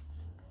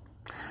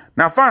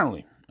 Now,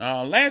 finally,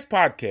 last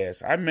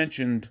podcast, I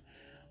mentioned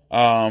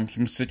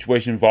some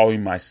situation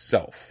involving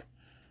myself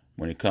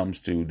when it comes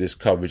to this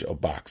coverage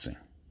of boxing.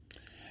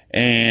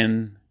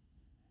 And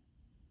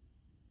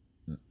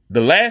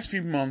the last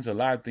few months, a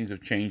lot of things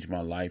have changed in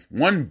my life.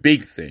 One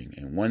big thing,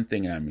 and one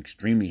thing I'm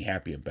extremely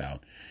happy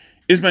about,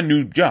 is my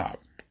new job.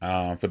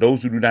 For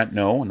those who do not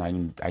know, and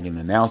I can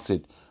announce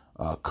it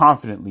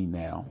confidently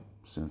now,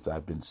 since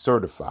I've been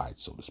certified,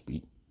 so to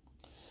speak.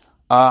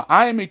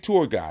 I am a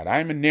tour guide. I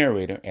am a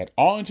narrator at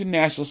Arlington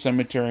National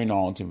Cemetery in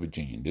Arlington,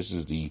 Virginia. This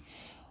is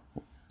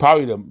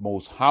probably the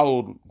most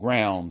hallowed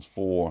grounds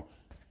for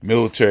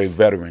military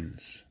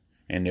veterans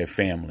and their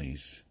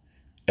families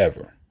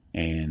ever.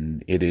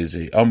 And it is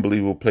an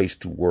unbelievable place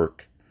to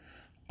work.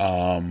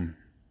 And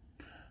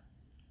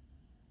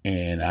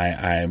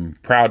I'm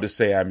proud to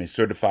say I'm a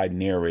certified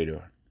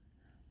narrator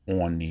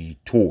on the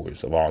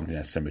tours of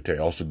Arlington Cemetery.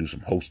 I also do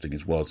some hosting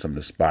as well as some of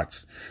the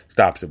stops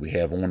that we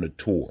have on the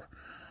tour.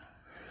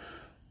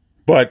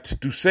 But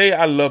to say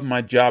I love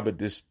my job at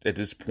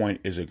this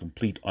point is a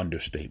complete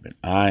understatement.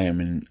 I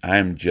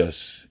am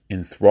just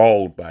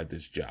enthralled by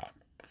this job.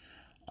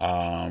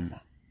 I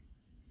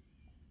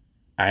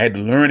had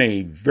to learn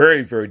a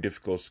very, very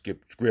difficult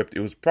script. It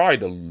was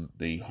probably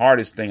the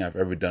hardest thing I've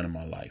ever done in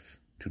my life,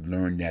 to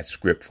learn that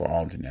script for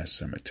Arlington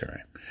National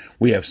Cemetery.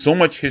 We have so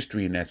much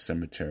history in that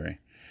cemetery,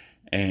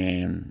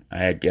 and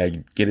I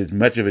get as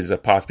much of it as I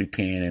possibly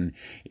can. And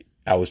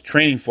I was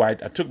training for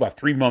it. I took about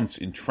 3 months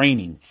in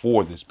training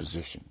for this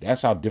position.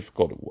 That's how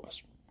difficult it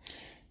was.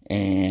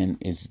 And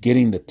it's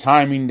getting the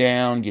timing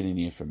down, getting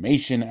the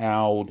information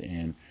out,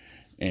 and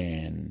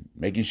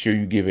making sure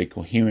you give a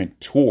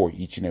coherent tour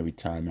each and every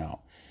time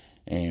out.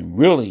 And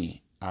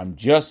really, I'm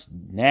just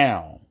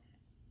now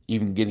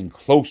even getting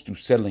close to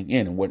settling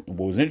in. And what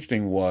was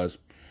interesting was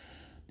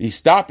the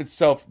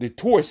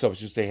tour itself, I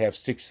should say, has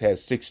six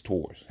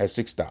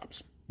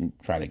stops.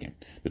 Try it again.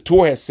 The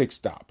tour has 6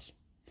 stops.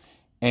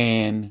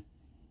 And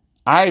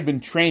I had been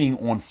training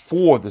on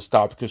 4 of the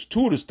stops because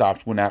 2 of the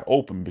stops were not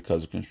open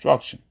because of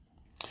construction.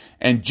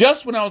 And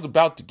just when I was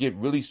about to get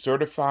really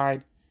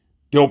certified,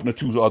 they opened the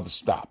 2 other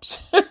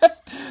stops.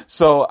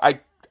 So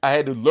I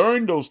had to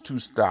learn those 2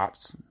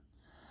 stops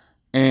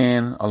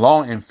and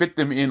fit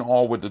them in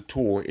all with the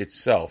tour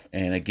itself.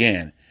 And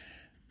again,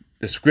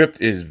 the script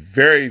is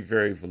very,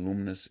 very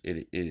voluminous.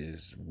 It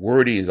is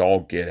wordy as all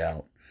get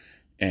out.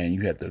 And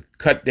you have to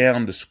cut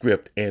down the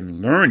script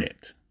and learn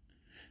it.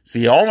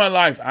 See, all my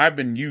life, I've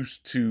been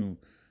used to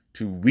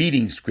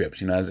reading scripts.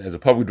 You know, as a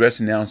public address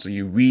announcer,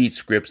 you read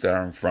scripts that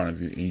are in front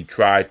of you, and you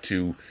try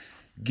to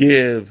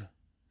give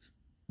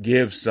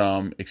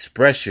some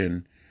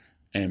expression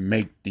and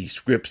make the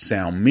script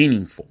sound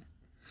meaningful.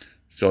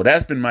 So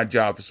that's been my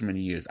job for so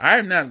many years. I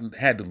have not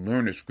had to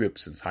learn a script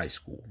since high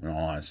school, in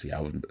all honesty. I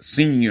was a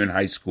senior year in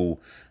high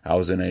school. I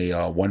was in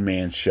a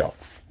one-man show,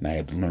 and I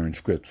had to learn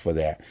scripts for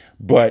that.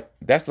 But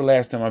that's the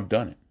last time I've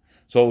done it.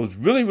 So it was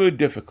really, really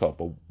difficult.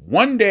 But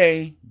one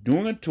day,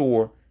 doing a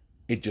tour,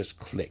 it just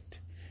clicked.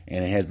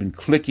 And it has been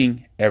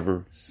clicking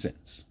ever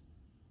since.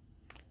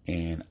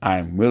 And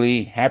I'm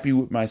really happy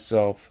with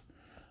myself.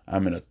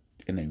 I'm in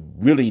a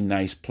really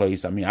nice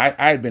place. I mean, I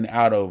had been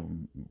out of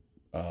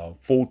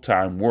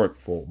full-time work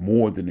for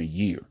more than a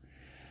year.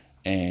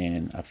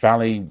 And I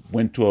finally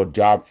went to a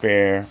job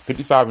fair,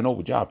 55 and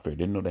over job fair.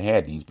 Didn't know they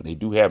had these, but they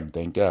do have them,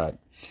 thank God.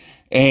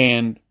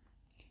 And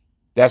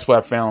that's where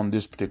I found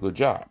this particular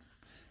job.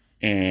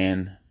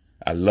 And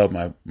I love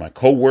my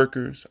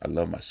coworkers, I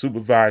love my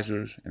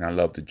supervisors, and I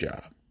love the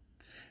job.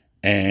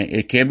 And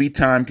it can be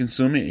time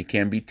consuming, it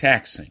can be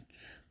taxing,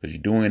 because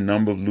you're doing a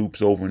number of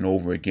loops over and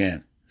over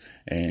again.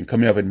 And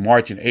coming up in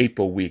March and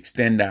April, we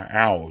extend our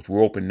hours.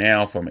 We're open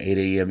now from 8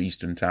 a.m.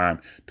 Eastern Time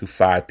to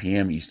 5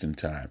 p.m. Eastern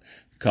Time.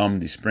 Come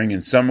the spring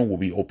and summer, we'll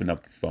be open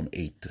up from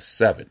 8 to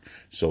 7.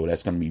 So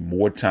that's going to be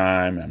more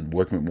time. I'm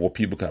working with more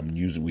people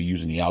because we're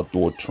using the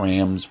outdoor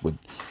trams with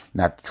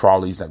not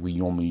trolleys like we've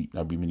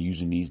been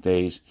using these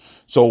days.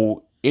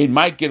 So it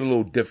might get a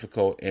little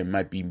difficult and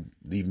might be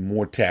even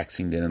more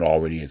taxing than it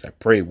already is. I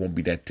pray it won't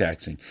be that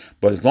taxing.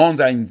 But as long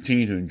as I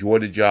continue to enjoy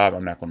the job,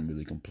 I'm not going to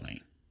really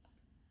complain.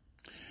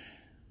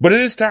 But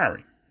it is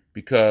tiring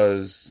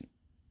because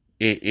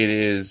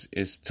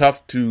it's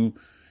tough to,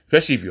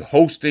 especially if you're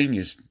hosting,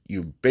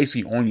 you're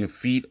basically on your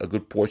feet a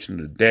good portion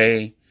of the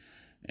day,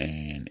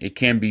 and it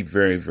can be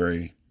very,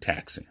 very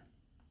taxing.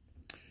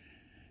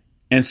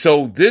 And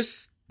so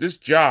this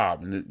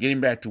job, and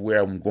getting back to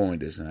where I'm going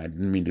with this, and I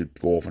didn't mean to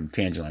go off on a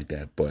tangent like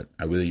that, but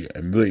I really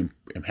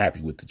am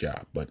happy with the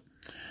job. But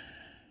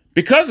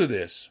because of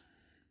this,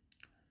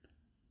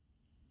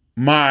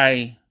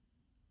 my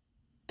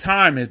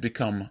time has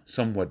become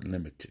somewhat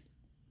limited.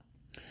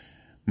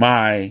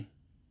 My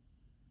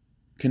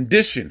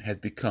condition has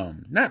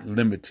become not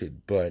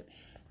limited, but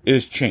it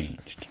has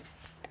changed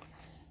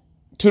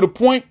to the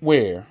point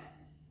where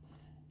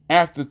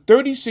after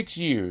 36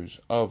 years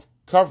of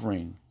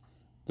covering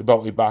the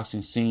Beltway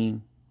boxing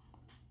scene,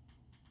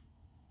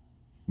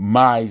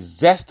 my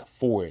zest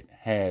for it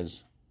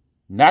has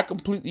not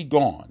completely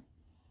gone,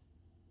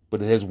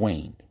 but it has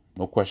waned.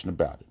 No question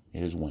about it.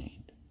 It has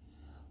waned.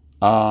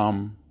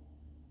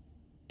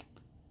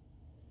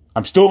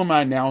 I'm still in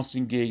my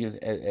announcing gig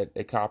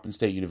at Coppin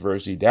State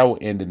University. That will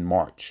end in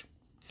March.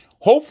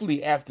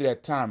 Hopefully after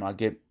that time, I'll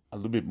get a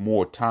little bit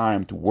more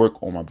time to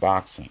work on my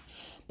boxing.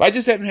 But I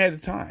just haven't had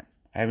the time.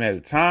 I haven't had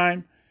the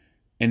time.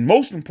 And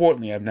most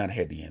importantly, I've not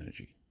had the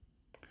energy.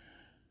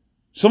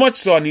 So much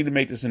so I need to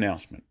make this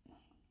announcement.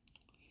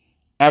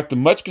 After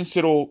much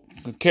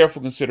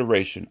careful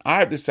consideration, I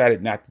have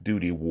decided not to do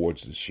the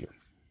awards this year.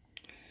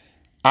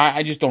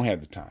 I just don't have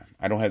the time.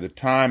 I don't have the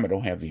time. I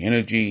don't have the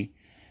energy.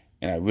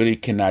 And I really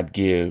cannot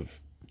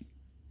give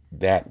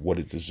that what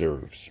it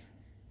deserves.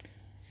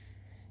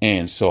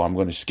 And so I'm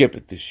going to skip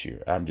it this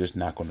year. I'm just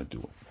not going to do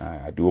it.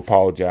 I do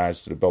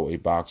apologize to the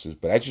Beltway Boxers,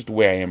 but that's just the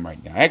way I am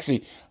right now.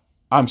 Actually,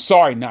 I'm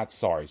sorry, not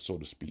sorry, so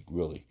to speak,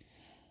 really.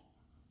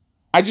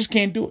 I just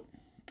can't do it.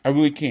 I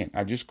really can't.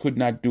 I just could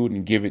not do it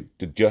and give it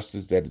the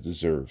justice that it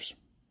deserves.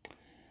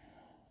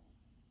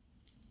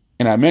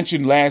 And I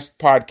mentioned last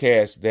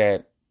podcast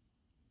that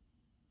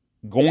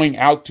going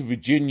out to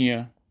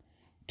Virginia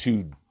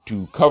to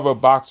cover a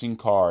boxing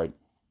card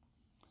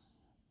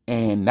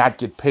and not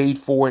get paid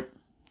for it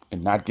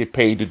and not get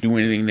paid to do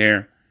anything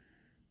there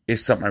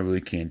is something I really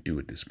can't do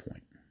at this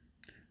point.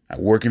 I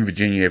work in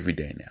Virginia every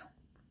day now.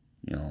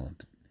 You know,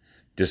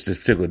 just this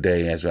particular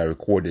day as I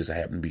record this, I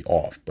happen to be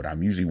off, but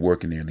I'm usually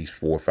working there at least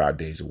 4 or 5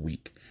 days a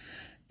week.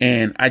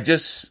 And I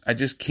just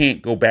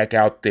can't go back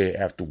out there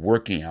after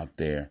working out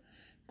there,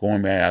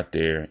 going back out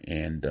there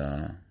and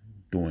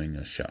doing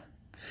a show.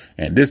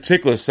 And this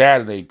particular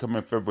Saturday,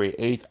 coming February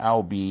 8th,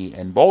 I'll be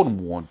in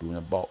Baltimore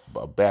doing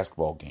a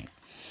basketball game.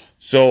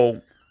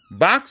 So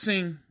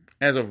boxing,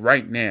 as of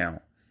right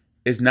now,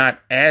 is not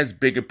as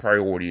big a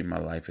priority in my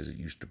life as it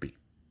used to be.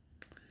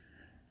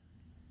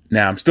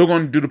 Now, I'm still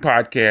going to do the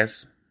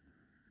podcast,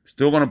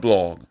 still going to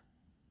blog,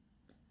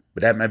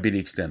 but that might be the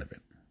extent of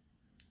it.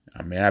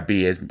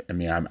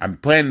 I'm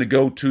planning to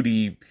go to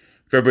the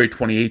February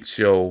 28th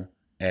show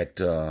at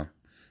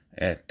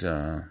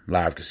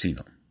Live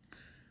Casino.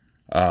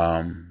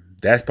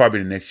 That's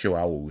probably the next show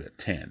I will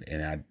attend.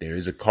 And there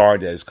is a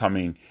card that is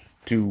coming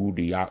to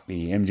the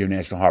MGM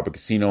National Harbor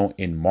Casino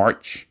in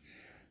March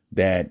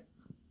that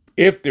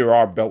if there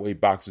are Beltway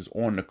Boxers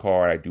on the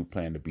card, I do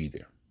plan to be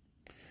there.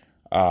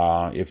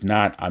 If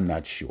not, I'm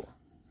not sure.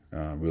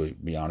 Really, to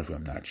be honest with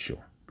you, I'm not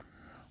sure.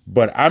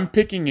 But I'm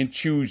picking and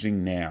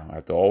choosing now,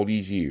 after all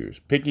these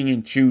years, picking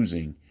and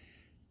choosing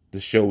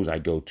the shows I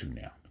go to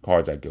now, the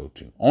cards I go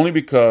to. Only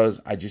because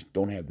I just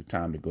don't have the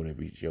time to go to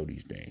every show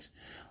these days.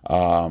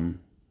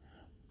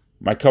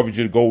 My coverage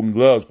of the Golden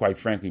Gloves, quite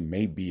frankly,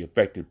 may be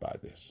affected by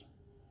this.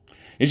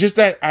 It's just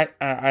that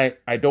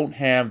I don't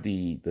have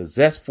the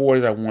zest for it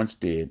as I once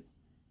did,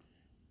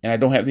 and I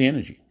don't have the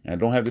energy, and I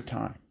don't have the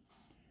time.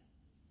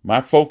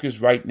 My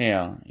focus right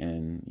now,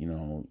 and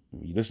you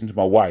listen to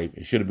my wife,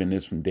 it should have been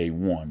this from day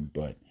one,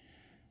 but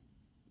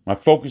my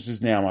focus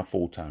is now my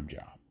full-time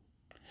job.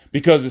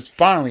 Because it's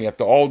finally,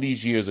 after all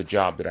these years, a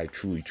job that I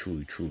truly,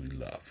 truly, truly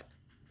love.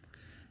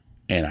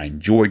 And I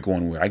enjoy going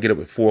to work. I get up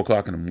at 4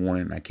 o'clock in the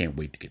morning, and I can't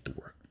wait to get to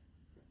work.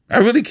 I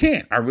really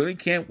can't. I really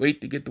can't wait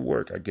to get to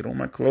work. I get on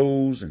my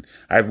clothes, and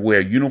I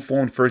wear a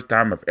uniform. First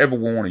time I've ever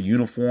worn a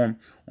uniform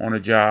on a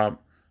job.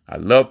 I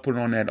love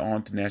putting on that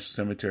Arlington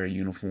National Cemetery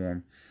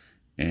uniform.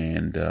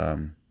 And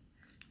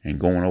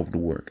going over to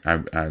work.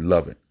 I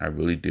love it. I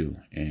really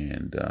do.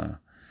 And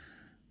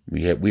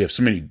we have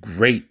so many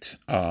great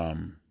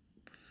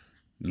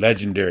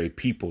legendary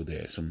people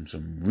there.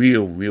 Some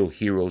real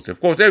heroes.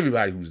 Of course,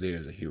 everybody who's there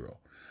is a hero.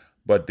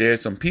 But there's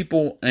some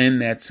people in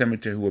that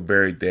cemetery who are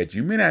buried that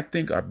you may not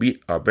think are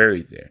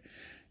buried there.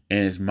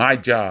 And it's my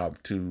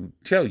job to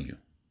tell you,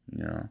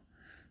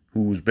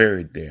 who's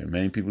buried there.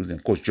 Many people,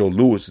 of course, Joe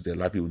Louis is there. A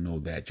lot of people know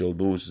that. Joe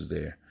Louis is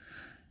there.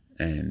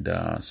 And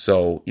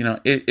so,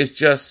 it's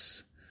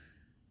just,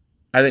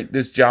 I think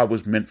this job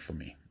was meant for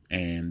me.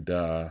 And,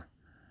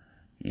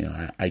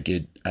 I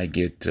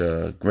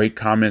get great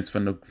comments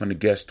from the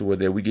guests who are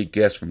there. We get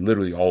guests from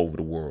literally all over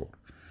the world,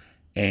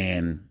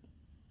 and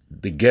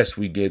the guests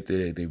we get,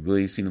 they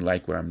really seem to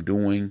like what I'm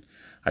doing.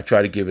 I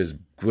try to give as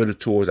good a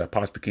tour as I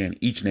possibly can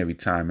each and every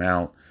time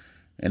out.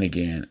 And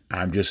again,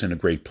 I'm just in a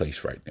great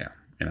place right now,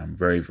 and I'm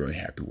very, very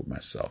happy with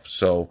myself.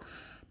 So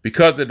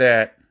because of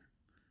that,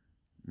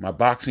 my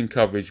boxing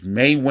coverage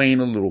may wane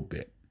a little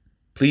bit.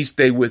 Please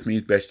stay with me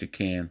as best you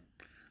can.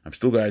 I'm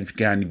still going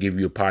to give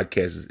you a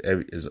podcast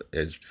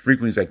as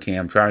frequently as I can.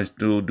 I'm trying to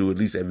still do at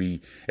least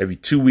every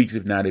 2 weeks,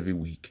 if not every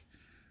week.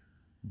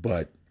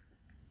 But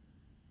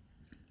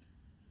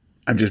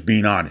I'm just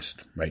being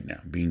honest right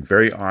now, being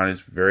very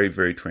honest, very,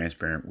 very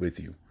transparent with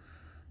you.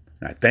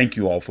 And I thank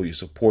you all for your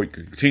support,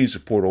 your continued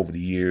support over the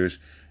years.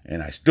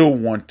 And I still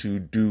want to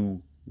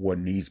do what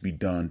needs to be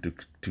done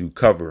to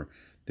cover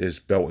this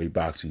Beltway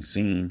boxing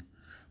scene.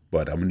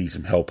 But I'm going to need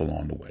some help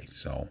along the way.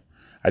 So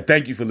I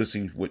thank you for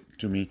listening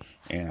to me.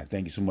 And I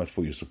thank you so much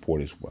for your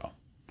support as well.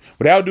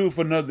 But that'll do it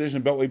for another edition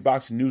of Beltway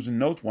Boxing News and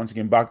Notes. Once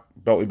again,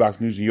 Beltway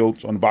Boxing News and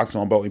Notes on the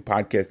Boxing on Beltway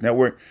Podcast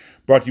Network.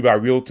 Brought to you by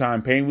Real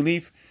Time Pain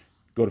Relief.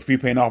 Go to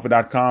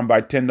freepainoffer.com,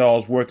 buy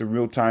 $10 worth of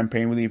real-time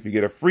pain relief. You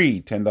get a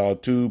free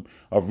 $10 tube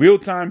of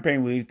real-time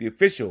pain relief, the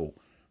official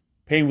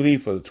pain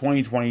relief for the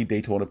 2020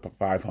 Daytona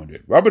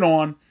 500. Rub it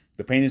on.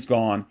 The pain is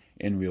gone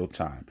in real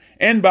time.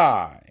 And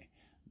by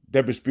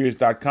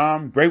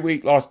DeborahSpears.com. Great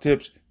weight loss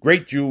tips,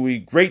 great jewelry,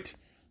 great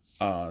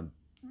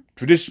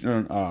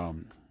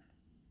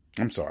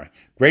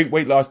great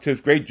weight loss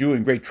tips, great jewelry,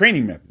 and great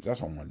training methods.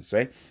 That's what I wanted to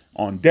say.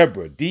 On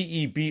Deborah,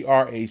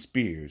 Debra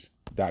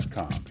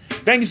Spears.com.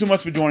 Thank you so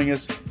much for joining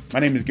us. My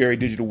name is Gary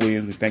Digital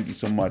Williams, and thank you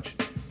so much.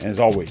 And as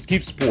always,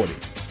 keep supporting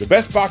the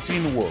best boxing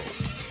in the world,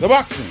 the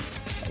boxing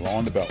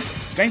along the Beltway.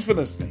 Thanks for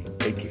listening.